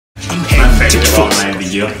This is an online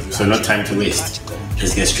video, so no time to waste.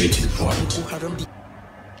 Let's get straight to the point.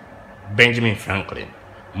 Benjamin Franklin.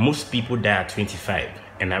 Most people die at 25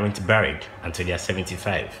 and aren't buried until they are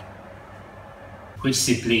 75. Which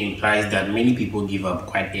simply implies that many people give up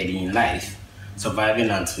quite early in life, surviving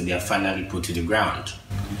until they are finally put to the ground.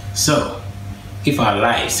 So, if our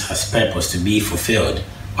lives has purpose to be fulfilled,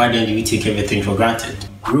 why then do we take everything for granted?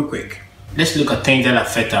 Real quick, let's look at things that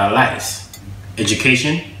affect our lives.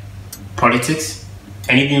 Education, politics,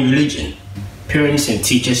 and even religion. Parents and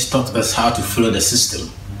teachers taught us how to follow the system,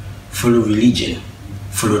 follow religion,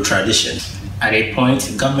 follow tradition. At a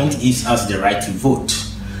point, government gives us the right to vote,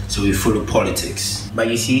 so we follow politics. But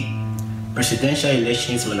you see, presidential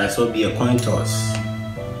elections might as well be a coin toss.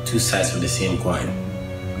 Two sides of the same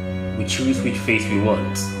coin. We choose which face we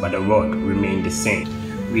want, but the rod remains the same.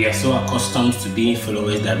 We are so accustomed to being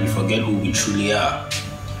followers that we forget who we truly are.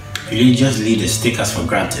 Religious leaders take us for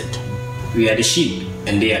granted. We are the sheep,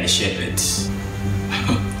 and they are the shepherds.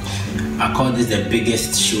 I call this the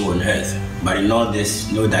biggest show on earth, but in all this,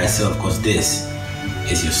 know thyself, because this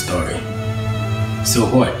is your story. So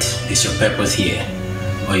what is your purpose here?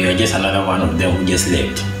 Or you are just another one of them who just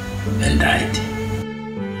lived and died?